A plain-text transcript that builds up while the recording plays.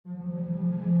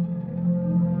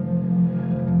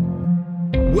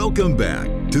Welcome back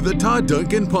to the Todd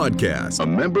Duncan Podcast, a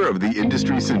member of the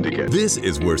Industry Syndicate. This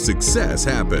is where success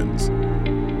happens.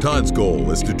 Todd's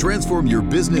goal is to transform your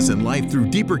business and life through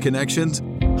deeper connections,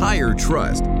 higher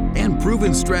trust, and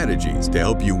proven strategies to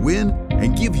help you win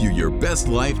and give you your best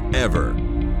life ever.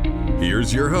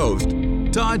 Here's your host,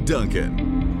 Todd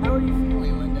Duncan. How are you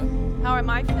feeling, Linda? How am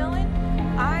I feeling?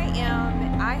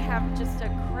 I have just a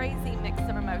crazy mix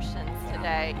of emotions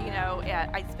today. You know,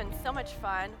 it's been so much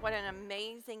fun. What an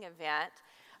amazing event.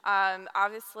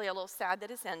 Obviously a little sad that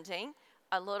it's ending.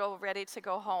 A little ready to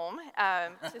go home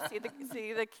to see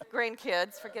the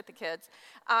grandkids, forget the kids.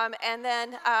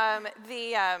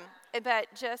 But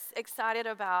just excited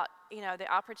about, you know,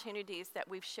 the opportunities that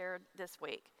we've shared this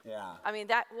week. Yeah. I mean,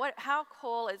 how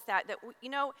cool is that?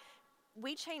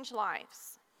 We change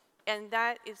lives. And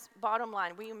that is bottom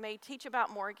line. We may teach about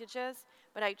mortgages,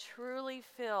 but I truly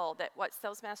feel that what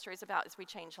Sales Mastery is about is we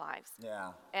change lives.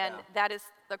 Yeah. And that is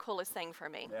the coolest thing for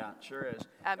me. Yeah, it sure is.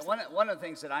 Absolutely. One of the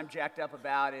things that I'm jacked up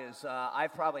about is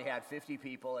I've probably had 50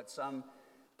 people at some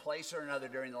place or another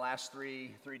during the last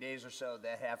three days or so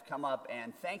that have come up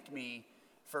and thanked me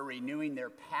for renewing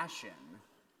their passion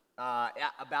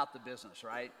about the business,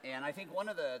 right? And I think one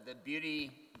of the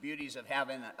beauties of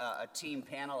having a team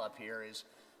panel up here is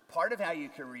part of how you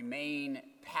can remain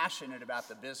passionate about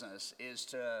the business is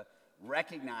to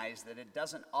recognize that it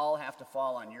doesn't all have to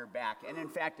fall on your back, and in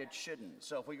fact, it shouldn't.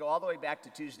 So if we go all the way back to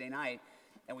Tuesday night,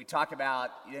 and we talk about,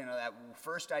 you know, that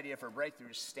first idea for breakthrough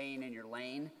is staying in your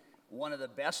lane. One of the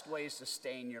best ways to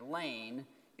stay in your lane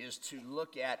is to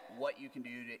look at what you can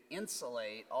do to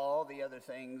insulate all the other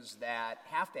things that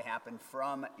have to happen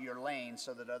from your lane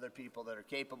so that other people that are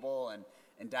capable and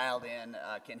dialed in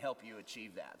can help you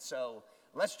achieve that. So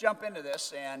let's jump into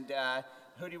this, and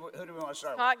who do we want to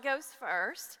start with? Scott goes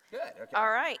first. Good, okay.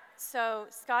 All right, so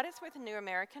Scott is with New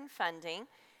American Funding,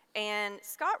 and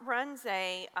Scott runs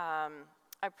a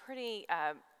pretty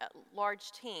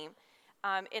large team,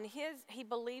 and he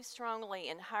believes strongly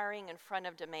in hiring in front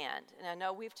of demand. And I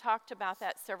know we've talked about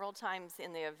that several times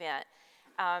in the event,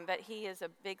 but he is a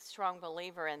big, strong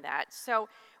believer in that. So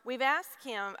we've asked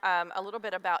him a little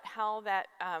bit about how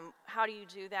do you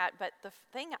do that, but the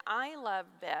thing I love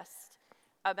best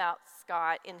about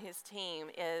Scott and his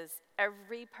team is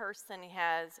every person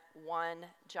has one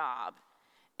job.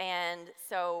 And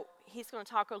so he's going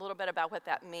to talk a little bit about what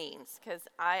that means, because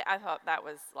I thought that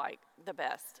was like the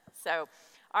best. So,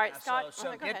 all right, Scott,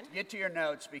 so go ahead. Get to your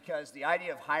notes, because the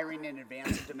idea of hiring in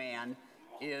advance of demand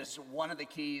is one of the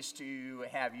keys to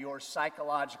have your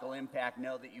psychological impact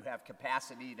know that you have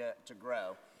capacity to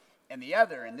grow. And the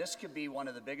other, and this could be one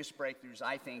of the biggest breakthroughs,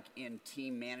 I think, in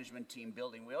team management, team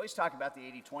building. We always talk about the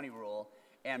 80-20 rule,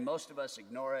 and most of us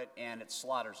ignore it, and it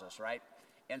slaughters us, right?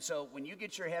 And so when you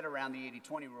get your head around the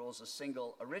 80-20 rule as a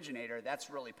single originator, that's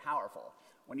really powerful.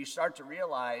 When you start to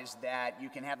realize that you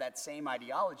can have that same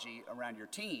ideology around your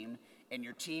team, and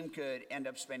your team could end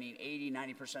up spending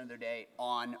 80-90% of their day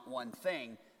on one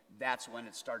thing, that's when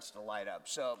it starts to light up.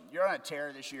 So you're on a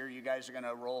tear this year. You guys are going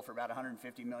to roll for about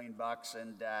 $150 million,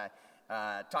 and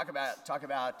talk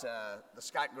about the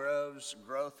Scott Groves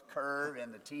growth curve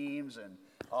and the teams and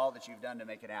all that you've done to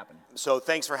make it happen. So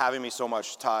thanks for having me so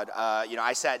much, Todd.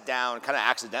 I sat down kind of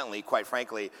accidentally, quite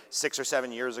frankly, 6 or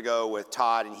 7 years ago with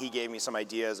Todd, and he gave me some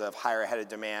ideas of hire ahead of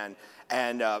demand.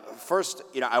 And first,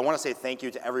 I want to say thank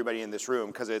you to everybody in this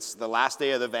room, because it's the last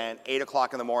day of the event, 8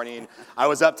 o'clock in the morning. I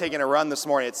was up taking a run this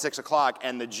morning at 6 o'clock,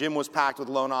 and the gym was packed with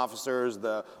loan officers.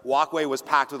 The walkway was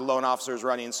packed with loan officers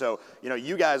running. So,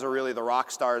 you guys are really the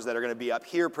rock stars that are going to be up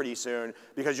here pretty soon,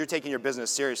 because you're taking your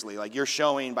business seriously. Like, you're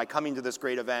showing by coming to this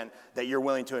great event that you're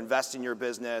willing to invest in your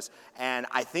business. And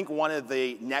I think one of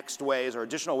the next ways or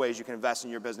additional ways you can invest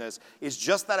in your business is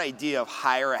just that idea of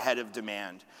hire ahead of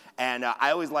demand. And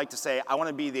I always like to say, I want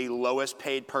to be the lowest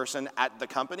paid person at the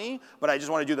company, but I just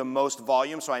want to do the most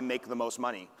volume so I make the most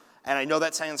money. And I know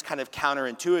that sounds kind of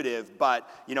counterintuitive, but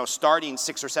starting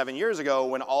 6 or 7 years ago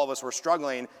when all of us were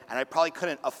struggling, and I probably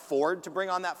couldn't afford to bring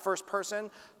on that first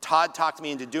person, Todd talked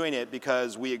me into doing it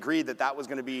because we agreed that that was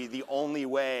going to be the only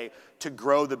way to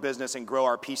grow the business and grow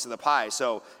our piece of the pie.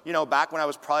 So, back when I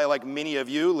was probably like many of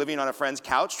you, living on a friend's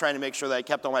couch, trying to make sure that I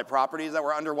kept all my properties that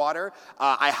were underwater,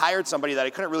 I hired somebody that I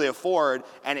couldn't really afford,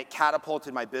 and it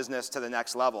catapulted my business to the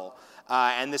next level.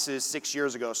 And this is 6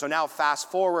 years ago. So now fast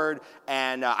forward,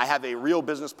 and I have a real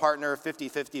business partner,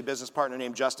 50-50 business partner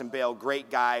named Justin Bale,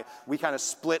 great guy. We kind of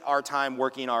split our time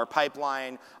working our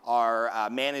pipeline,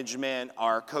 our management,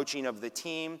 our coaching of the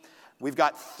team. We've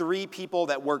got 3 people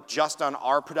that work just on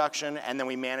our production, and then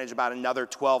we manage about another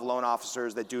 12 loan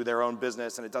officers that do their own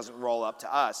business, and it doesn't roll up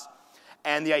to us.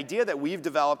 And the idea that we've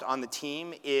developed on the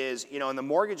team is, you know, in the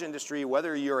mortgage industry,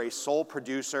 whether you're a sole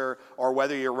producer or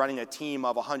whether you're running a team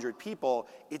of 100 people,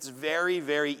 it's very,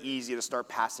 very easy to start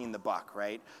passing the buck,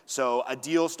 right? So a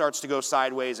deal starts to go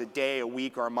sideways a day, a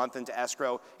week, or a month into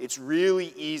escrow. It's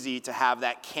really easy to have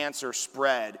that cancer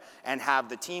spread and have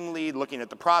the team lead looking at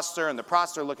the processor and the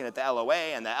processor looking at the LOA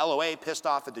and the LOA pissed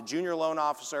off at the junior loan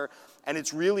officer. And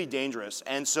it's really dangerous.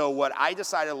 And so what I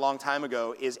decided a long time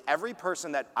ago is every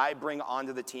person that I bring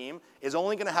onto the team is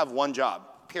only going to have one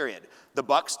job, period. The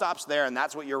buck stops there, and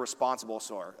that's what you're responsible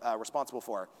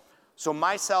for. So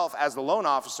myself, as the loan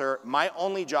officer, my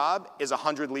only job is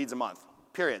 100 leads a month,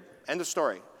 period. End of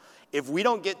story. If we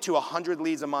don't get to 100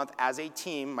 leads a month as a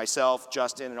team, myself,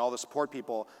 Justin, and all the support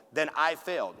people, then I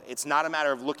failed. It's not a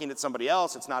matter of looking at somebody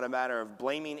else. It's not a matter of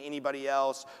blaming anybody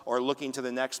else or looking to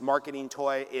the next marketing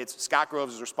toy. It's Scott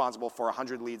Groves is responsible for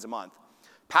 100 leads a month.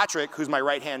 Patrick, who's my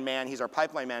right-hand man, he's our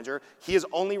pipeline manager, he is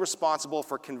only responsible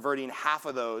for converting half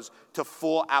of those to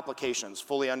full applications,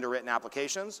 fully underwritten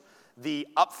applications. The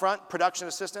upfront production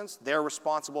assistants, they're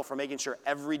responsible for making sure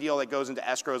every deal that goes into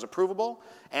escrow is approvable,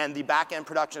 and the back-end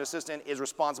production assistant is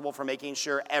responsible for making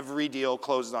sure every deal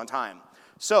closes on time.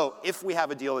 So if we have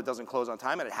a deal that doesn't close on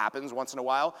time, and it happens once in a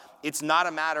while, it's not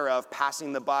a matter of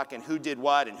passing the buck and who did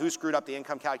what and who screwed up the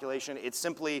income calculation. It's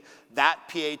simply that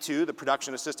PA2, the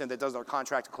production assistant that does our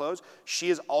contract to close,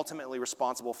 she is ultimately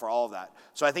responsible for all of that.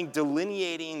 So I think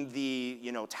delineating the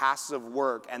tasks of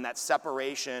work and that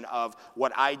separation of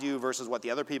what I do versus what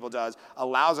the other people does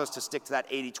allows us to stick to that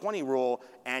 80-20 rule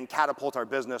and catapult our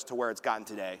business to where it's gotten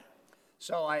today.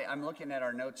 So I'm looking at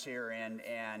our notes here, and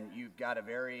you've got a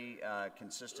very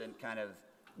consistent kind of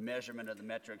measurement of the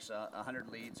metrics,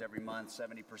 100 leads every month,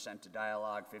 70% to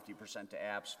dialogue, 50% to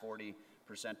apps,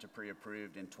 40% to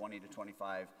pre-approved, and 20 to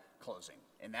 25 closing.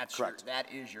 And that's correct. That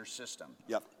is your system.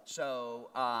 Yep.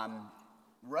 So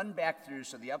run back through,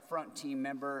 so the upfront team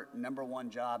member, number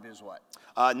one job is what?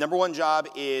 Number one job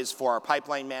is for our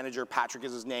pipeline manager, Patrick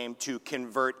is his name, to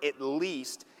convert at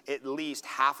least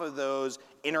half of those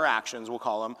interactions, we'll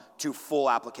call them, to full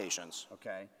applications.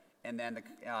 Okay. And then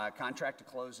the contract to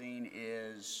closing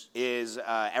is?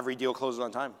 Every deal closes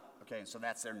on time. Okay, so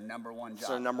that's their number one job. It's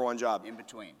their number one job. In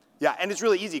between. Yeah, and it's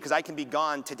really easy because I can be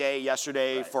gone today,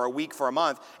 yesterday, right, for a week, for a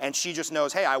month, and she just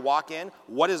knows, hey, I walk in,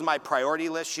 what is my priority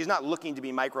list? She's not looking to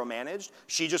be micromanaged.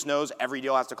 She just knows every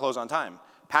deal has to close on time.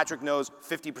 Patrick knows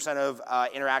 50% of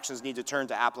interactions need to turn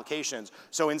to applications.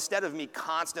 So instead of me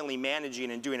constantly managing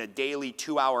and doing a daily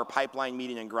 2-hour pipeline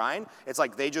meeting and grind, it's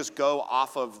like they just go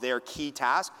off of their key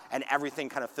task and everything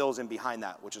kind of fills in behind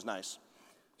that, which is nice.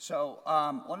 So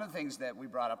one of the things that we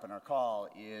brought up in our call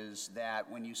is that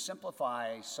when you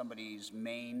simplify somebody's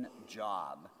main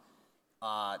job,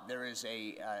 there is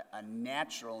a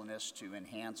naturalness to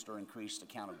enhanced or increased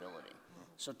accountability.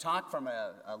 So talk from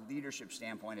a leadership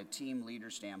standpoint, a team leader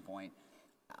standpoint.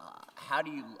 How do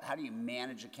you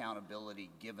manage accountability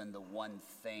given the one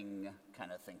thing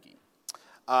kind of thinking?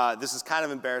 This is kind of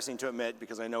embarrassing to admit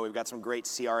because I know we've got some great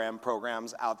CRM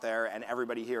programs out there, and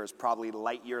everybody here is probably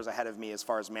light years ahead of me as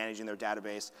far as managing their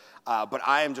database. But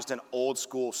I am just an old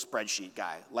school spreadsheet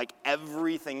guy. Like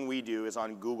everything we do is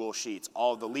on Google Sheets,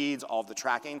 all of the leads, all of the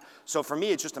tracking. So for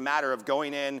me, it's just a matter of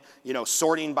going in,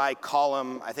 sorting by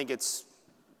column. I think it's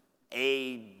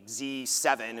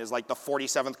AZ7 is like the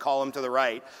 47th column to the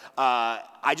right.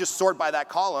 I just sort by that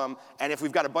column, and if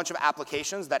we've got a bunch of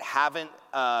applications that haven't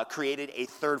created a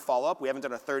third follow-up, we haven't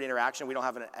done a third interaction, we don't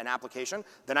have an application,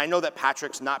 then I know that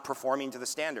Patrick's not performing to the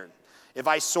standard. If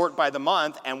I sort by the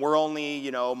month and we're only,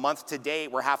 month to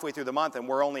date, we're halfway through the month and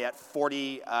we're only at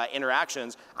 40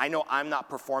 interactions, I know I'm not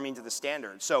performing to the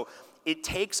standard. So it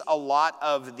takes a lot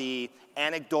of the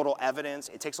anecdotal evidence,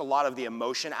 it takes a lot of the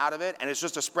emotion out of it, and it's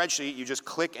just a spreadsheet. You just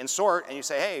click and sort, and you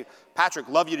say, hey, Patrick,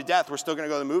 love you to death, we're still gonna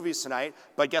go to the movies tonight,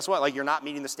 but guess what, like you're not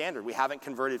meeting the standard. We haven't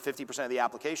converted 50% of the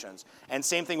applications. And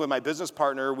same thing with my business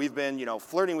partner. We've been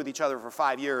flirting with each other for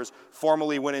 5 years,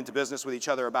 formally went into business with each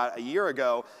other about a year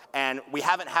ago, and we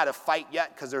haven't had a fight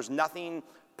yet because there's nothing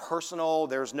personal,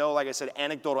 there's no, like I said,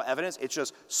 anecdotal evidence. It's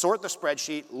just sort the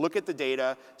spreadsheet, look at the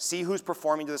data, see who's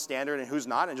performing to the standard and who's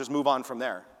not, and just move on from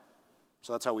there.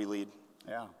 So that's how we lead.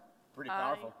 Yeah, pretty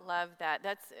powerful. I love that.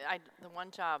 That's the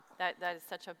one job. That is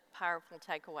such a powerful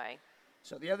takeaway.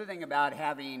 So the other thing about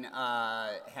having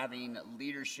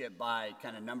leadership by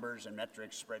kind of numbers and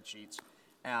metrics spreadsheets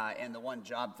and the one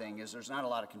job thing is there's not a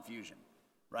lot of confusion.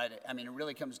 Right? I mean, it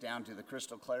really comes down to the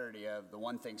crystal clarity of the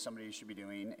one thing somebody should be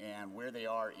doing and where they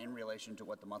are in relation to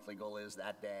what the monthly goal is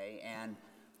that day. And,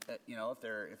 if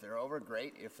they're over,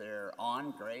 great. If they're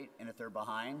on, great. And if they're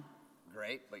behind,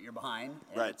 great. But you're behind.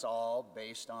 And right. It's all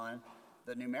based on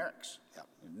the numerics. Yep.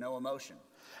 No emotion.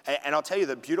 And I'll tell you,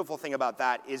 the beautiful thing about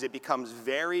that is it becomes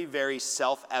very, very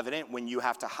self-evident when you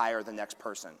have to hire the next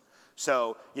person.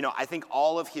 So, I think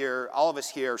all of us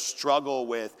here struggle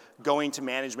with going to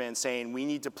management and saying we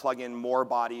need to plug in more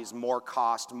bodies, more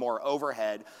cost, more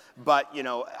overhead. But,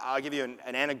 I'll give you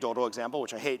an anecdotal example,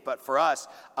 which I hate. But for us,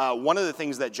 one of the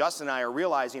things that Justin and I are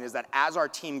realizing is that as our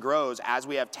team grows, as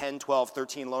we have 10, 12,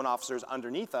 13 loan officers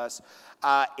underneath us,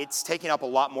 it's taking up a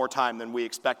lot more time than we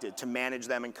expected to manage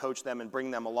them and coach them and bring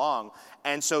them along.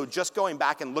 And so just going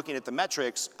back and looking at the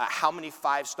metrics, how many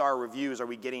 5-star reviews are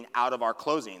we getting out of our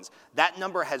closings? That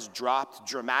number has dropped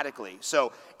dramatically.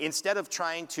 So instead of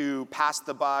trying to pass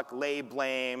the buck, lay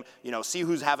blame, see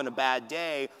who's having a bad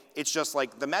day, it's just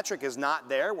like the metric is not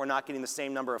there. We're not getting the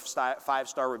same number of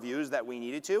 5-star reviews that we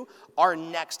needed to. Our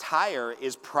next hire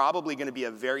is probably going to be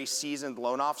a very seasoned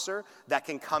loan officer that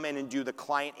can come in and do the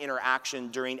client interaction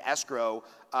during escrow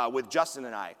with Justin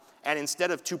and I. And instead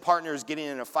of two partners getting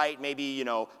in a fight, maybe,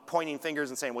 pointing fingers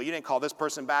and saying, well, you didn't call this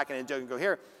person back and it didn't go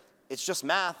here, it's just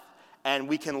math. And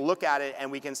we can look at it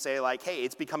and we can say like, hey,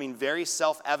 it's becoming very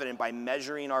self-evident by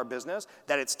measuring our business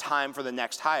that it's time for the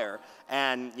next hire.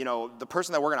 And the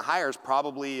person that we're going to hire is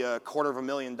probably a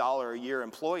 $250,000 a year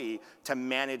employee to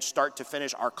manage start to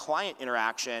finish our client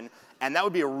interaction. And that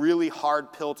would be a really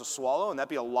hard pill to swallow, and that'd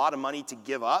be a lot of money to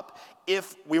give up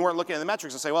if we weren't looking at the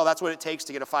metrics and say, well, that's what it takes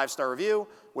to get a 5-star review,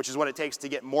 which is what it takes to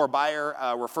get more buyer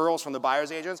referrals from the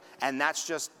buyer's agents, and that's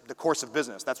just the course of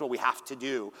business. That's what we have to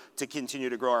do to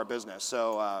continue to grow our business.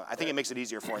 So I think it makes it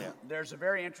easier for you. There's a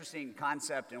very interesting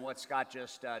concept in what Scott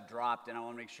just dropped, and I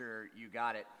want to make sure you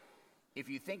got it. If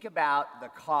you think about the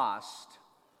cost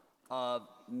of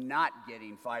not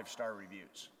getting 5-star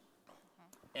reviews,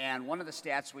 and one of the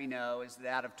stats we know is that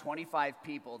out of 25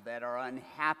 people that are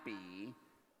unhappy,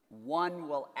 one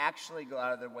will actually go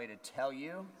out of their way to tell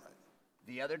you.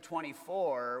 The other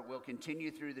 24 will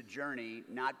continue through the journey,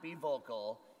 not be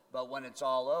vocal, but when it's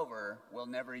all over, will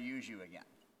never use you again.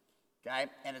 Okay?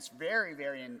 And it's very,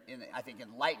 very, I think,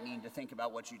 enlightening to think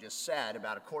about what you just said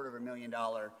about a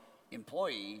 $250,000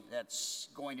 employee that's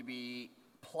going to be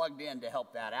plugged in to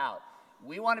help that out.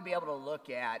 We want to be able to look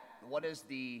at what is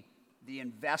the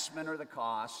investment or the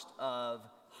cost of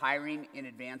hiring in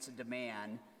advance of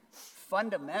demand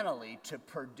fundamentally to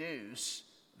produce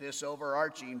this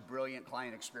overarching brilliant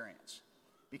client experience.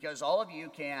 Because all of you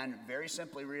can very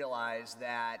simply realize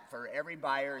that for every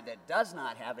buyer that does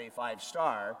not have a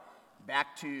 5-star,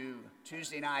 back to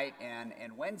Tuesday night and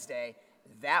Wednesday,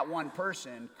 that one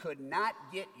person could not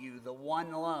get you the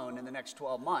one loan in the next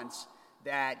 12 months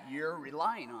that you're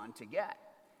relying on to get.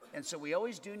 And so we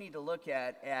always do need to look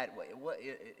at what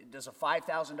does a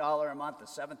 $5,000 a month, a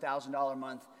 $7,000 a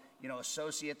month,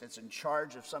 associate that's in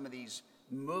charge of some of these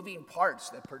moving parts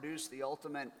that produce the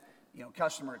ultimate,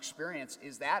 customer experience,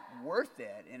 is that worth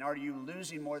it? And are you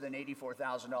losing more than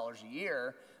 $84,000 a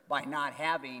year by not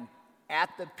having at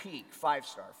the peak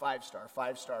 5-star, 5-star,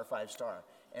 5-star, 5-star?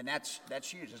 And that's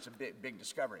huge. It's a big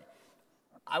discovery.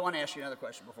 I want to ask you another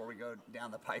question before we go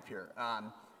down the pipe here.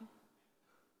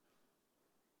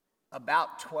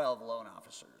 About 12 loan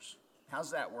officers.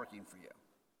 How's that working for you?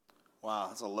 Wow,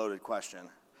 that's a loaded question.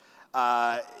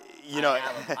 I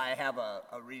have a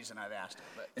reason I've asked it.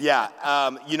 But. Yeah,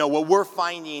 what we're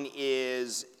finding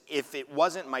is if it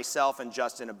wasn't myself and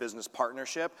Justin a business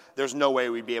partnership, there's no way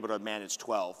we'd be able to manage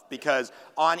 12. Because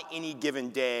on any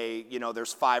given day,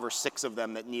 there's 5 or 6 of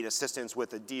them that need assistance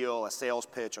with a deal, a sales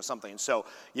pitch, or something. So,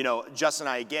 Justin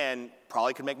and I, again,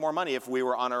 probably could make more money if we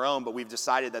were on our own, but we've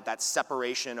decided that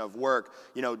separation of work,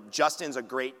 Justin's a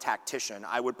great tactician.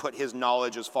 I would put his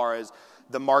knowledge as far as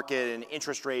the market and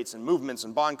interest rates and movements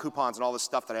and bond coupons and all this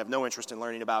stuff that I have no interest in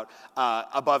learning about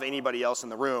above anybody else in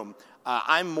the room.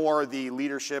 I'm more the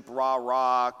leadership,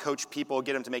 rah, coach people,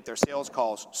 get them to make their sales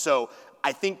calls. So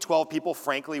I think 12 people,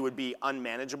 frankly, would be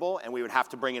unmanageable, and we would have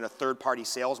to bring in a third-party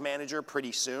sales manager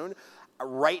pretty soon.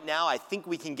 Right now, I think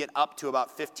we can get up to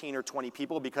about 15 or 20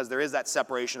 people because there is that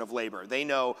separation of labor. They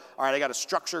know, all right, I got a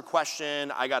structure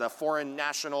question, I got a foreign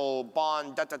national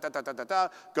bond,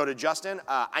 go to Justin.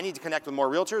 I need to connect with more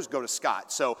realtors, go to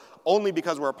Scott. So only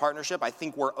because we're a partnership, I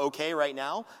think we're okay right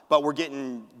now, but we're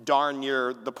getting darn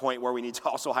near the point where we need to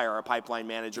also hire a pipeline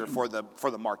manager for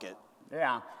the market.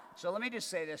 Yeah. So let me just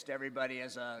say this to everybody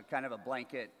as a kind of a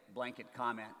blanket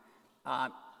comment.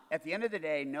 At the end of the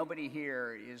day, nobody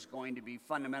here is going to be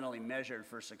fundamentally measured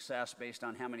for success based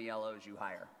on how many LOs you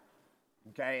hire.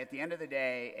 Okay? At the end of the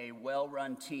day, a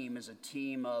well-run team is a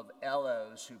team of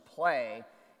LOs who play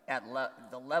at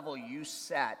the level you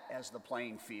set as the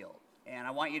playing field. And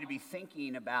I want you to be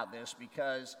thinking about this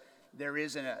because there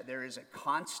is a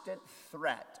constant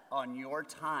threat on your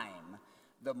time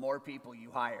the more people you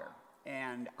hire.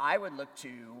 And I would look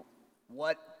to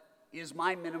what is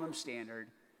my minimum standard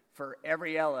for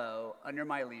every LO under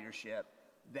my leadership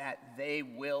that they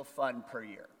will fund per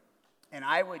year. And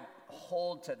I would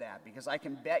hold to that because I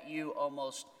can bet you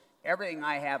almost everything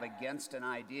I have against an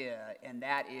idea, and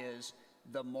that is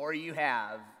the more you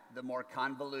have, the more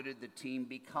convoluted the team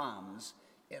becomes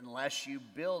unless you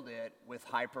build it with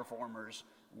high performers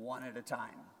one at a time.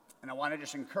 And I want to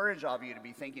just encourage all of you to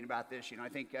be thinking about this. I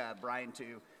think Brian,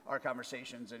 to our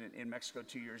conversations in Mexico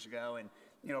 2 years ago, and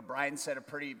Brian set a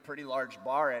pretty large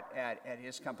bar at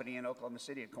his company in Oklahoma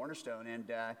City at Cornerstone.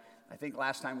 And I think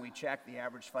last time we checked, the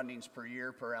average fundings per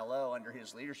year per LO under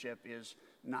his leadership is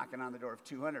knocking on the door of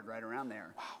 200, right around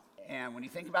there. Wow. And when you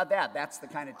think about that, that's the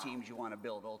kind of teams you want to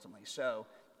build ultimately. So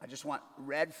I just want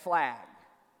red flag.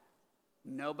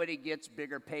 Nobody gets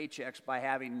bigger paychecks by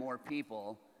having more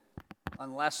people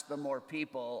unless the more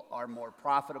people are more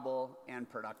profitable and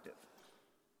productive.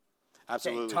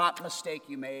 Absolutely. Say, top mistake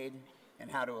you made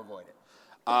and how to avoid it.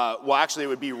 Well, actually, it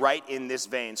would be right in this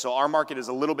vein. So our market is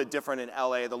a little bit different in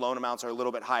LA. The loan amounts are a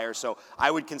little bit higher. So I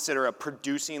would consider a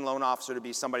producing loan officer to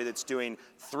be somebody that's doing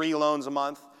 3 loans a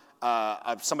month.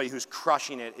 Somebody who's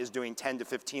crushing it is doing 10 to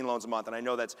 15 loans a month. And I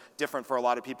know that's different for a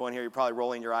lot of people in here. You're probably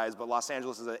rolling your eyes, but Los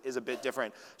Angeles is a bit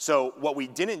different. So what we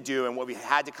didn't do and what we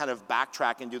had to kind of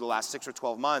backtrack and do the last 6 or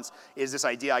 12 months is this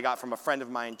idea I got from a friend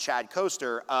of mine, Chad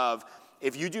Coaster, of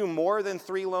if you do more than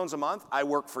 3 loans a month, I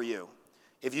work for you.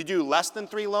 If you do less than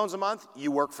 3 loans a month,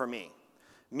 you work for me.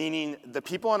 Meaning the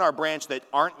people in our branch that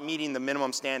aren't meeting the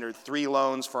minimum standard, 3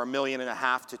 loans for $1.5 million to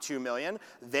 $2 million,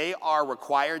 they are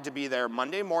required to be there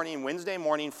Monday morning, Wednesday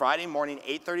morning, Friday morning,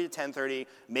 8:30 to 10:30,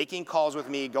 making calls with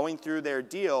me, going through their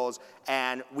deals,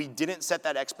 and we didn't set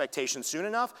that expectation soon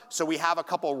enough. So we have a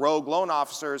couple rogue loan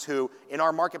officers who, in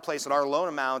our marketplace at our loan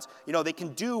amounts, they can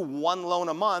do 1 loan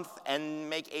a month and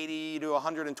make $80,000 to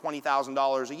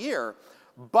 $120,000 a year.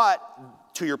 But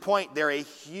to your point, they're a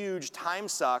huge time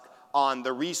suck on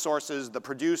the resources, the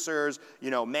producers,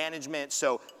 management.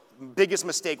 So biggest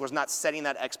mistake was not setting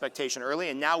that expectation early,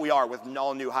 and now we are with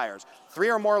all new hires. 3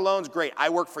 or more loans, great. I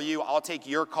work for you. I'll take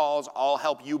your calls. I'll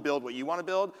help you build what you want to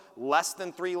build. Less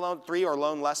than 3 or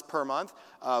loan less per month,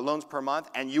 loans per month,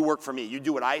 and you work for me. You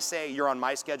do what I say. You're on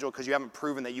my schedule because you haven't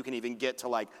proven that you can even get to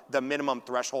like the minimum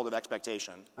threshold of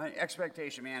expectation.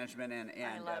 Expectation management and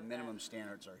minimum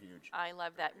standards are huge. I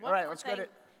love that. All right, let's go to.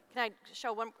 Can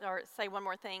I say one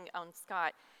more thing on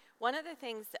Scott? One of the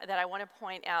things that I want to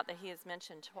point out that he has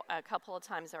mentioned a couple of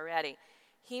times already,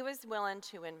 he was willing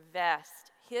to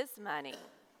invest his money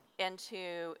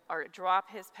into, or drop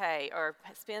his pay, or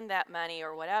spend that money,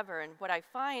 or whatever. And what I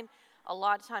find a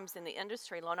lot of times in the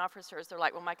industry, loan officers, they're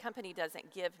like, well, my company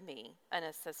doesn't give me an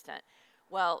assistant.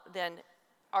 Well, then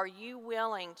are you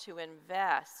willing to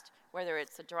invest, whether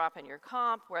it's a drop in your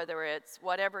comp, whether it's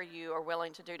whatever you are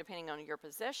willing to do depending on your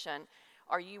position,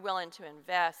 are you willing to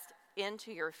invest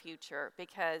into your future?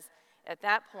 Because at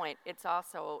that point, it's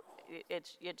also,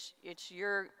 it's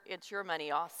your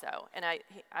money also. And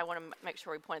I want to make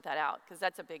sure we point that out, because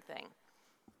that's a big thing.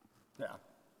 Yeah.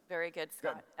 Very good,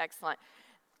 Scott. Good. Excellent.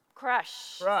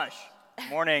 Crush.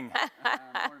 Morning.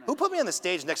 Who put me on the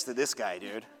stage next to this guy,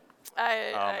 dude?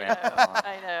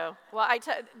 I know. Well,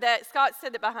 Scott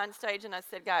said that behind stage, and I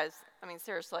said, guys, I mean,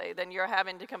 seriously, then you're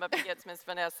having to come up against Miss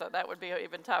Vanessa. That would be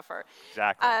even tougher.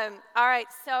 Exactly. All right,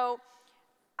 so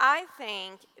I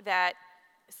think that,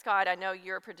 Scott, I know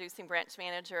you're a producing branch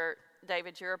manager.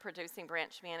 David, you're a producing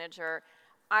branch manager.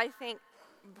 I think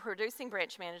producing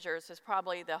branch managers is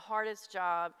probably the hardest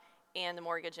job in the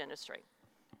mortgage industry,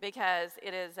 because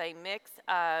it is a mix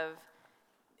of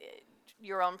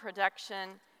your own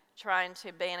production, trying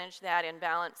to manage that and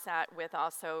balance that with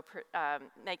also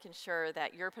making sure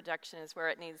that your production is where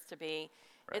it needs to be.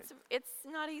 Right. It's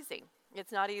not easy.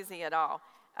 It's not easy at all.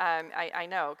 I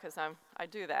know, because I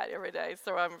do that every day,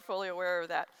 so I'm fully aware of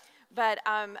that. But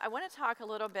I want to talk a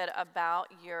little bit about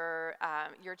your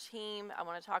team. I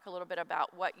want to talk a little bit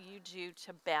about what you do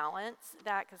to balance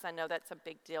that, because I know that's a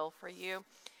big deal for you.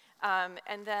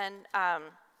 And then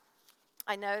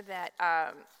I know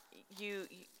that you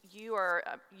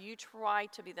try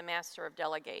to be the master of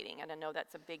delegating, and I know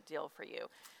that's a big deal for you.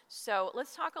 So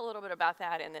let's talk a little bit about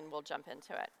that, and then we'll jump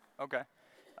into it. Okay.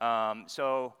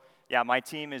 So yeah, my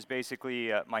team is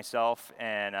basically myself,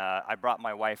 and I brought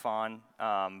my wife on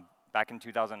back in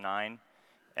 2009.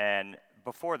 And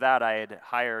before that, I had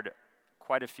hired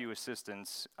quite a few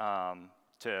assistants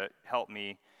to help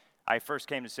me. I first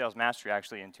came to Sales Mastery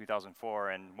actually in 2004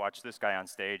 and watched this guy on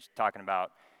stage talking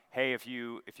about, hey, if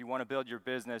you want to build your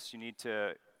business, you need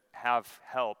to have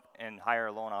help and hire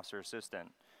a loan officer assistant.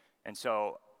 And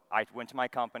so I went to my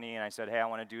company and I said, hey, I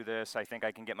want to do this. I think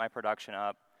I can get my production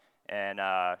up. And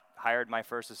hired my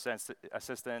first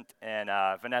assistant. And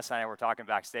Vanessa and I were talking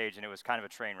backstage, and it was kind of a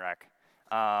train wreck.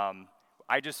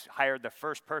 I just hired the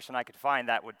first person I could find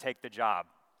that would take the job.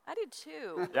 I did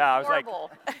too. Yeah, I was Horrible.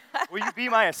 like, will you be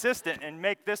my assistant and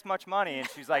make this much money? And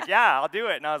she's like, yeah, I'll do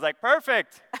it. And I was like,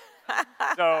 perfect.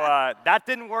 So that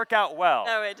didn't work out well.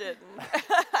 No, it didn't.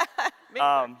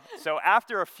 So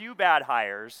after a few bad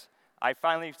hires, I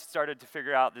finally started to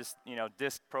figure out this,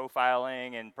 disc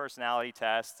profiling and personality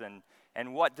tests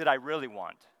and what did I really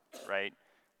want, right?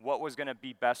 What was going to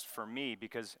be best for me?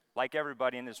 Because like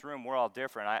everybody in this room, we're all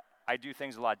different. I do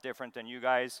things a lot different than you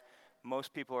guys.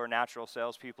 Most people are natural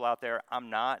salespeople out there.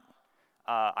 I'm not.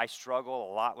 I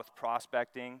struggle a lot with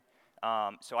prospecting.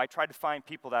 So I tried to find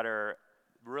people that are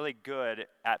really good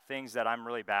at things that I'm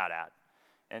really bad at.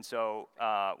 And so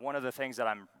one of the things that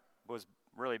was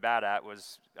really bad at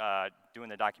was doing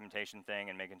the documentation thing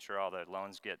and making sure all the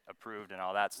loans get approved and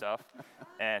all that stuff.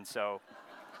 And so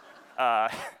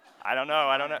I don't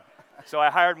know. So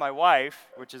I hired my wife,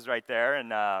 which is right there in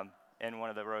one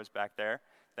of the rows back there.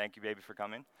 Thank you, baby, for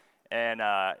coming. And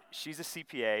she's a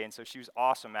CPA, and so she was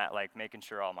awesome at making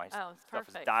sure all my stuff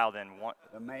is dialed in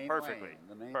perfectly.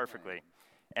 Perfectly.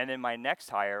 And then my next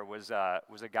hire was a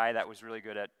guy that was really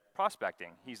good at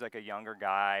prospecting. He's like a younger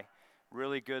guy,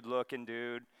 really good looking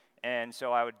dude. And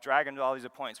so I would drag him to all these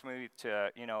appointments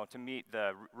to meet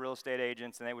the real estate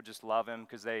agents, and they would just love him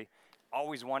because they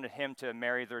always wanted him to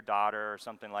marry their daughter or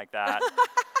something like that.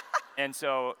 And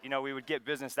so, we would get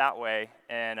business that way.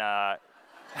 And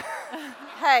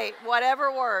hey,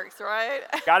 whatever works, right?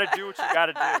 got to do what you got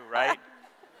to do, right?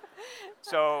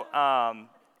 So,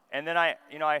 and then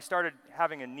I started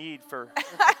having a need for.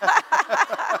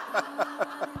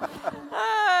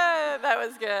 That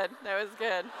was good.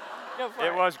 Go for it.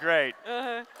 It was great.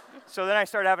 So then I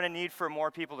started having a need for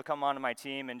more people to come onto my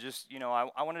team, and just,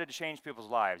 I wanted to change people's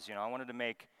lives. I wanted to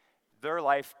make their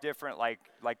life different, like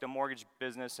the mortgage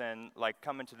business, and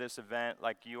coming to this event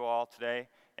like you all today,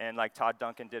 and like Todd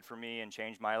Duncan did for me and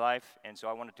changed my life. And so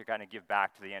I wanted to kind of give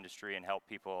back to the industry and help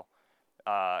people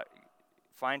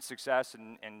find success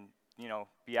and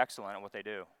be excellent at what they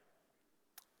do.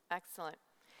 Excellent.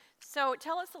 So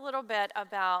tell us a little bit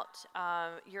about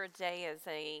your day as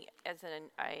an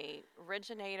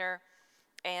originator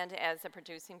and as a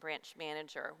producing branch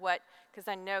manager. Because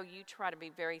I know you try to be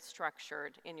very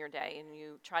structured in your day and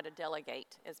you try to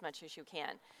delegate as much as you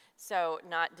can. So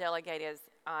not delegate as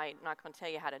I'm not going to tell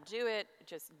you how to do it,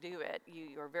 just do it.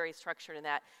 You're very structured in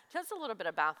that. Tell us a little bit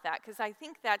about that, because I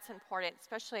think that's important,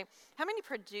 especially how many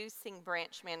producing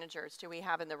branch managers do we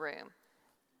have in the room?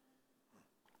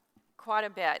 Quite a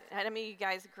bit. How many of you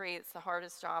guys agree it's the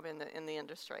hardest job in the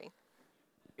industry?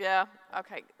 Yeah?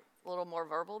 Okay. A little more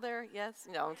verbal there? Yes?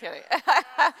 No, I'm kidding.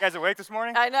 You guys awake this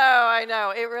morning? I know.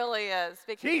 It really is.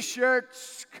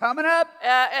 T-shirts coming up.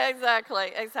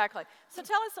 Exactly. So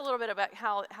tell us a little bit about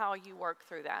how you work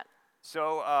through that.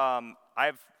 So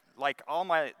I've, all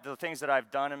the things that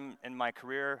I've done in my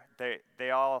career,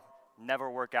 they all never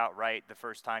work out right the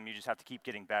first time. You just have to keep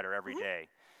getting better every day.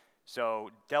 So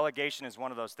delegation is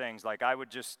one of those things. I would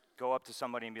just go up to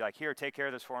somebody and be like, here, take care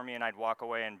of this for me, and I'd walk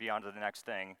away and be on to the next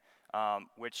thing,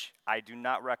 which I do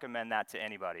not recommend that to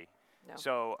anybody. No.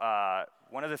 So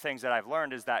one of the things that I've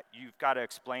learned is that you've got to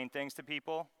explain things to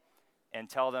people and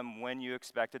tell them when you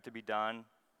expect it to be done,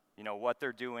 what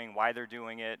they're doing, why they're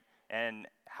doing it, and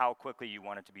how quickly you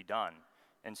want it to be done.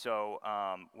 And so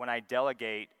when I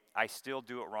delegate, I still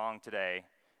do it wrong today,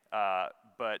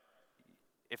 but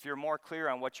if you're more clear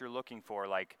on what you're looking for,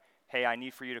 hey, I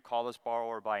need for you to call this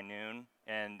borrower by noon,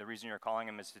 and the reason you're calling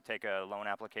him is to take a loan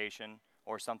application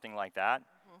or something like that,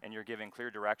 and you're giving clear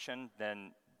direction,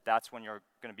 then that's when you're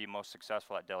going to be most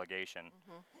successful at delegation.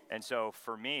 And so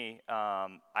for me,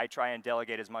 I try and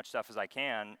delegate as much stuff as I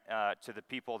can to the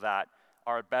people that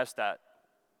are best at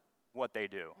what they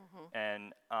do.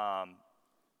 And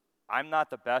I'm not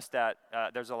the best at,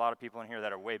 there's a lot of people in here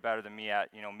that are way better than me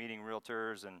at, meeting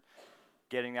realtors and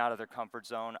getting out of their comfort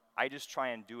zone. I just try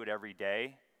and do it every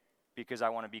day because I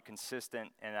want to be consistent,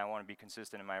 and I want to be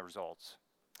consistent in my results.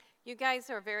 You guys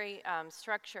are very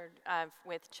structured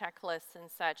with checklists and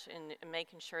such, and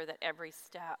making sure that every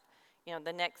step,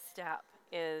 the next step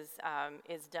is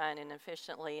done and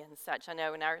efficiently and such. I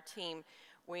know in our team,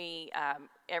 we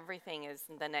everything is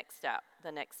the next step,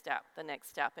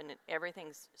 and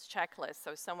everything's checklist,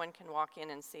 so someone can walk in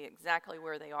and see exactly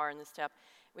where they are in the step.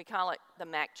 We call it the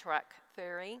Mack truck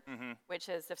theory, which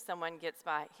is if someone gets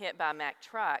hit by a Mack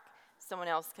truck, someone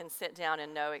else can sit down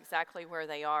and know exactly where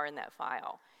they are in that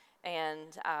file.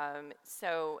 And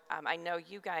so I know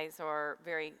you guys are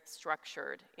very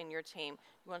structured in your team.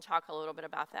 You want to talk a little bit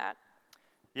about that?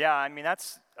 Yeah, I mean,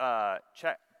 that's,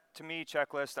 to me,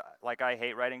 checklist, like I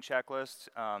hate writing checklists.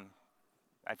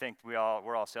 I think we're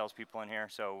all salespeople in here,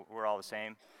 so we're all the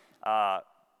same.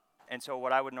 And so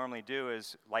what I would normally do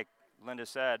is, like Linda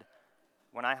said,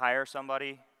 when I hire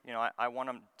somebody, you know, I want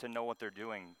them to know what they're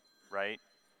doing, right?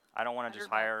 I don't want to just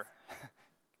hire.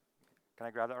 Can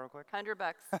I grab that real quick?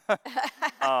 $100.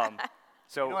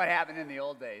 So you know what happened in the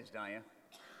old days, don't you?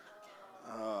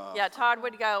 Yeah, Todd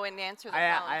would go and answer the phone.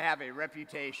 I have a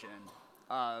reputation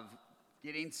of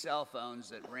getting cell phones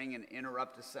that ring and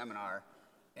interrupt a seminar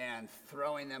and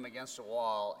throwing them against a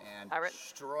wall and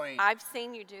destroying. I've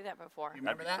seen you do that before. You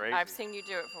remember that? Crazy. I've seen you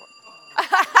do it before.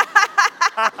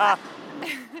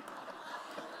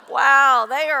 Wow,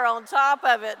 they are on top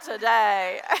of it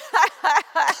today.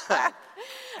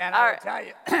 And I will tell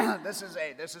you, this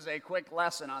is a quick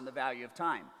lesson on the value of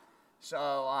time.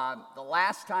 So the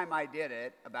last time I did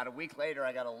it, about a week later,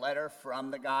 I got a letter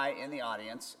from the guy in the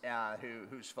audience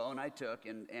whose phone I took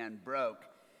and broke.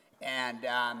 And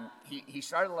he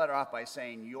started the letter off by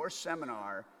saying, "Your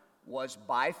seminar was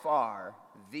by far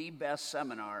the best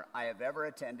seminar I have ever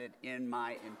attended in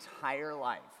my entire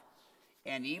life.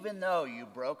 And even though you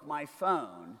broke my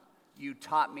phone, you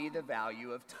taught me the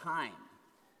value of time.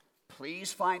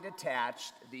 Please find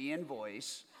attached the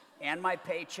invoice and my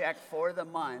paycheck for the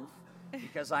month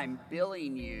because I'm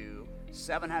billing you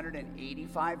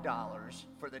 $785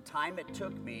 for the time it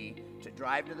took me to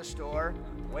drive to the store,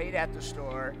 wait at the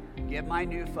store, get my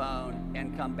new phone,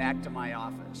 and come back to my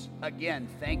office. Again,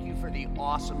 thank you for the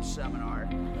awesome seminar."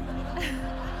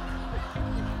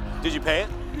 Did you pay it?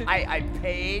 I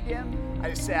paid him.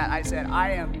 I said,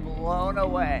 "I am blown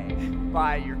away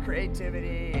by your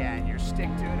creativity and your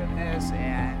stick-to-itiveness,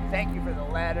 and thank you for the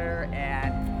letter,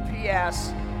 and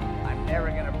P.S., I'm never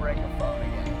going to break a phone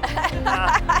again."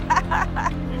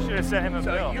 You should have sent him a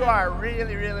bill. So you are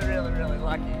really, really, really, really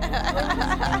lucky.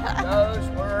 Those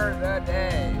were the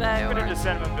days. You could have just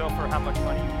sent him a bill for how much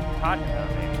money you taught him,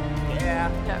 maybe.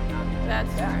 Yeah. Yeah,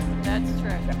 that's true. That's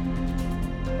true.